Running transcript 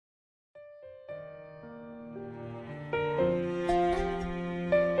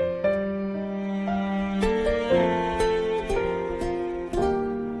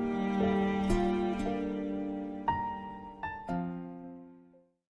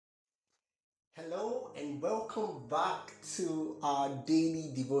welcome back to our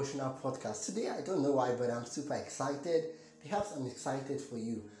daily devotional podcast. Today, I don't know why, but I'm super excited. Perhaps I'm excited for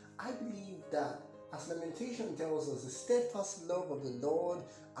you. I believe that, as Lamentation tells us, the steadfast love of the Lord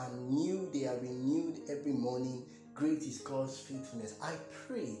are new, they are renewed every morning. Great is God's faithfulness. I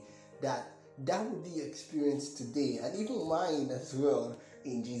pray that will be your experience today, and even mine as well,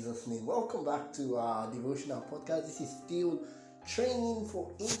 in Jesus' name. Welcome back to our devotional podcast. This is still Training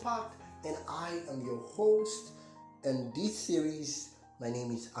for Impact, and I am your host. And this series, my name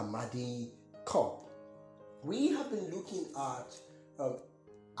is Amadi Kopp. We have been looking at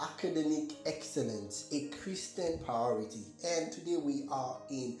academic excellence, a Christian priority, and today we are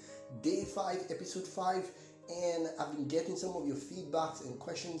in day 5, episode 5. And I've been getting some of your feedbacks and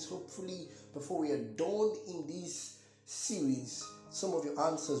questions. Hopefully, before we are done in this series, some of your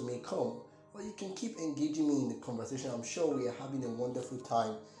answers may come. Or you can keep engaging me in the conversation. I'm sure we are having a wonderful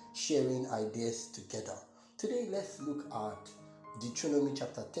time sharing ideas together. Today, let's look at Deuteronomy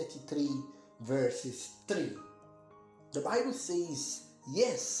chapter 33, verses 3. The Bible says,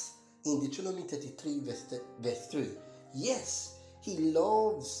 yes, in Deuteronomy 33, verse 3, yes, he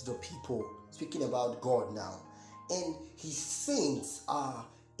loves the people, speaking about God now, and his saints are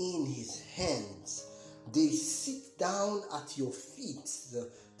in his hands. They sit down at your feet.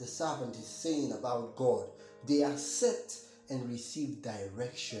 The servant is saying about God. They accept and receive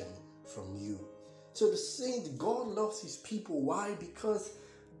direction from you. So the saint, God loves his people. Why? Because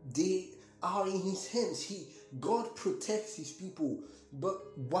they are in his hands. God protects his people. But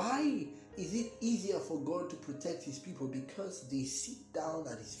why is it easier for God to protect his people? Because they sit down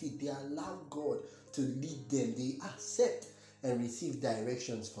at his feet. They allow God to lead them. They accept and receive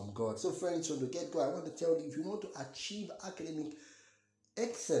directions from God. So friends, from the get-go, I want to tell you, if you want to achieve academic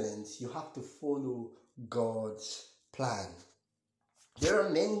excellence, you have to follow God's plan. There are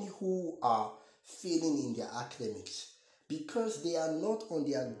many who are failing in their academics because they are not on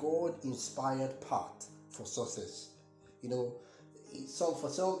their God-inspired path for success. For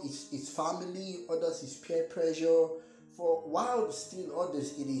some it's family, others is peer pressure. For while still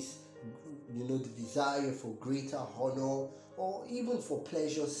others it is the desire for greater honor, or even for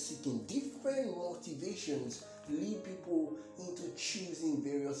pleasure seeking. Different motivations lead people into choosing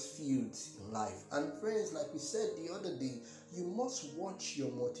various fields in life. And friends, like we said the other day, you must watch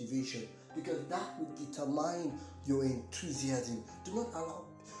your motivation, because that will determine your enthusiasm. Do not allow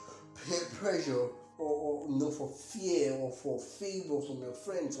peer pressure or for fear or for favor from your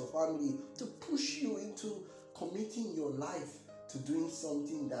friends or family to push you into committing your life to doing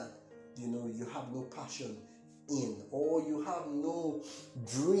something that you have no passion in, or you have no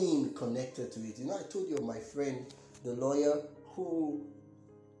dream connected to it. I told you of my friend, the lawyer, who,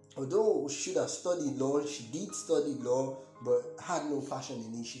 although should have studied law, she did study law, but had no passion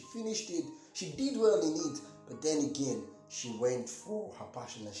in it. She finished it, she did well in it, but then again, she went for her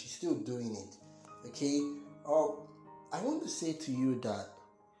passion and she's still doing it. Okay? I want to say to you that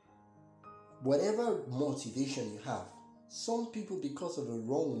whatever motivation you have, some people, because of a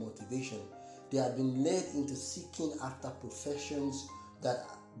wrong motivation, they have been led into seeking after professions that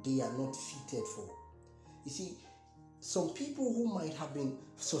they are not fitted for. You see, some people who might have been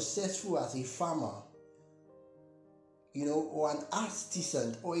successful as a farmer, or an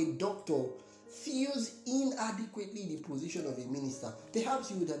artisan or a doctor, feels inadequately in the position of a minister.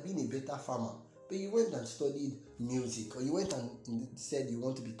 Perhaps you would have been a better farmer, but you went and studied music, or you went and said you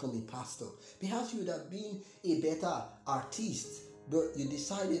want to become a pastor. Perhaps you would have been a better artist, but you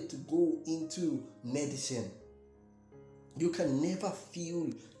decided to go into medicine. You can never fill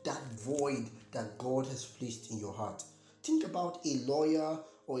that void that God has placed in your heart. Think about a lawyer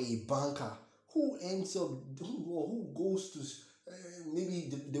or a banker who ends up, who goes to,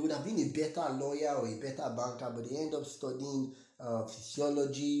 maybe they would have been a better lawyer or a better banker, but they end up studying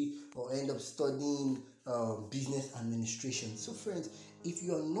physiology, or end up studying business administration. So friends, if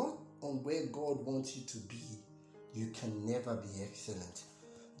you are not on where God wants you to be, you can never be excellent.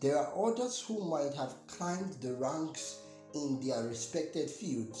 There are others who might have climbed the ranks in their respected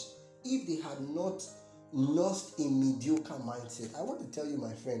fields if they had not lost a mediocre mindset. I want to tell you,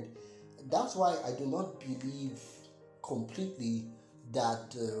 my friend, that's why I do not believe completely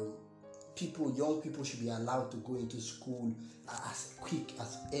that young people should be allowed to go into school as quick,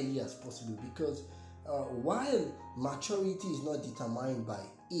 as early as possible, because while maturity is not determined by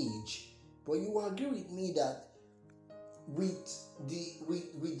age, but you will agree with me that with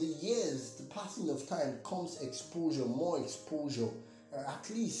the years, the passing of time, comes exposure, more exposure, at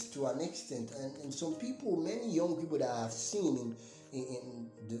least to an extent. And some people, many young people that I have seen in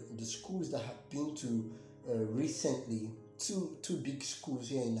the schools that I have been to recently, two big schools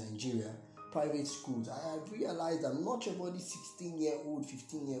here in Nigeria, private schools, I have realized that much of all these 16-year-old,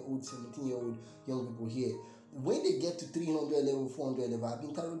 15-year-old, 17-year-old young people here, when they get to 300 level, 400 level, I've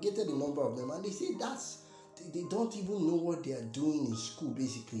interrogated a number of them, and they say they don't even know what they are doing in school,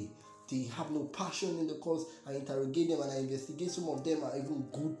 basically. They have no passion in the course. I interrogate them and I investigate. Some of them are even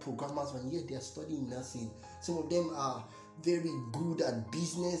good programmers, and yet they are studying nursing. Some of them are very good at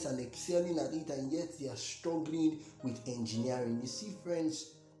business and excelling at it, and yet they are struggling with engineering. You see,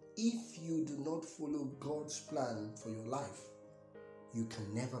 friends, if you do not follow God's plan for your life, you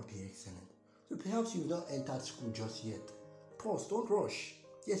can never be excellent. So perhaps you've not entered school just yet. Pause, don't rush.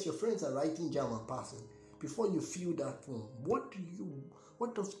 Yes, your friends are writing jam and passing. Before you fill that form,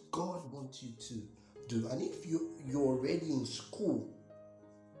 what does God want you to do? And if you're already in school,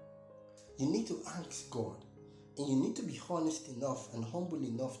 you need to ask God, and you need to be honest enough and humble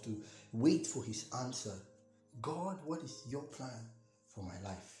enough to wait for his answer. God, what is your plan for my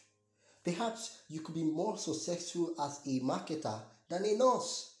life? Perhaps you could be more successful as a marketer than a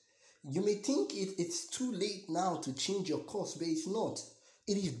nurse. You may think it's too late now to change your course, but it's not.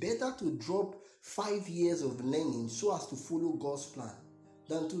 It is better to drop 5 years of learning so as to follow God's plan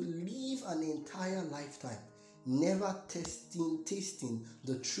than to live an entire lifetime never tasting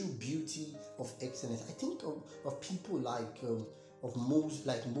the true beauty of excellence. I think of people like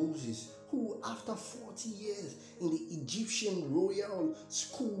Moses, who after 40 years in the Egyptian royal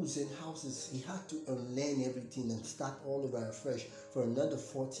schools and houses, he had to unlearn everything and start all over afresh for another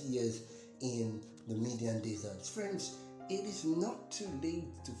 40 years in the Midian desert. Friends, it is not too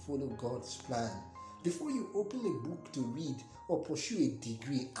late to follow God's plan. Before you open a book to read or pursue a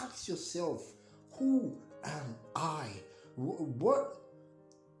degree, ask yourself, who am I? What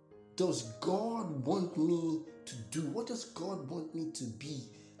does God want me to do? What does God want me to be?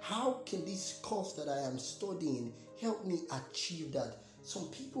 How can this course that I am studying help me achieve that? Some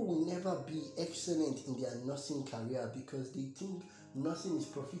people will never be excellent in their nursing career because they think nursing is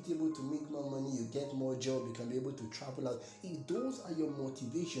profitable. To make more money, you get more job, you can be able to travel out. If those are your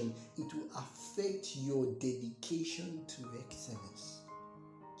motivation, it will affect your dedication to excellence.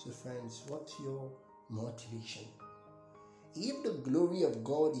 So friends, what's your motivation? If the glory of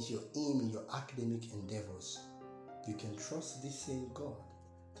God is your aim in your academic endeavors, you can trust this same God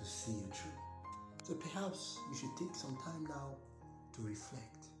to see you through. So perhaps you should take some time now to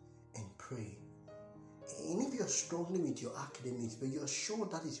reflect and pray. And if you're struggling with your academics, but you're sure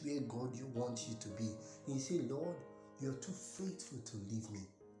that is where God wants you to be, and you say, Lord, you're too faithful to leave me.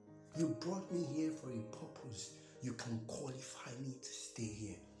 You brought me here for a purpose. You can qualify me to stay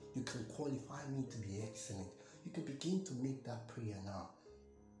here. You can qualify me to be excellent. You can begin to make that prayer now.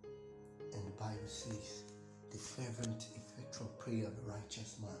 And the Bible says, the fervent, effectual prayer of the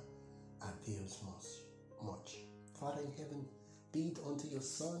righteous man avails much. Father in heaven, be it unto your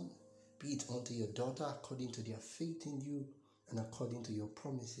son, be it unto your daughter, according to their faith in you and according to your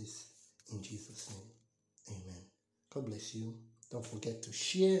promises. In Jesus' name, amen. God bless you. Don't forget to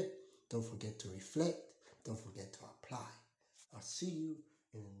share. Don't forget to reflect. Don't forget to apply. I'll see you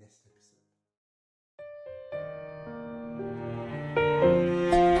in the next episode.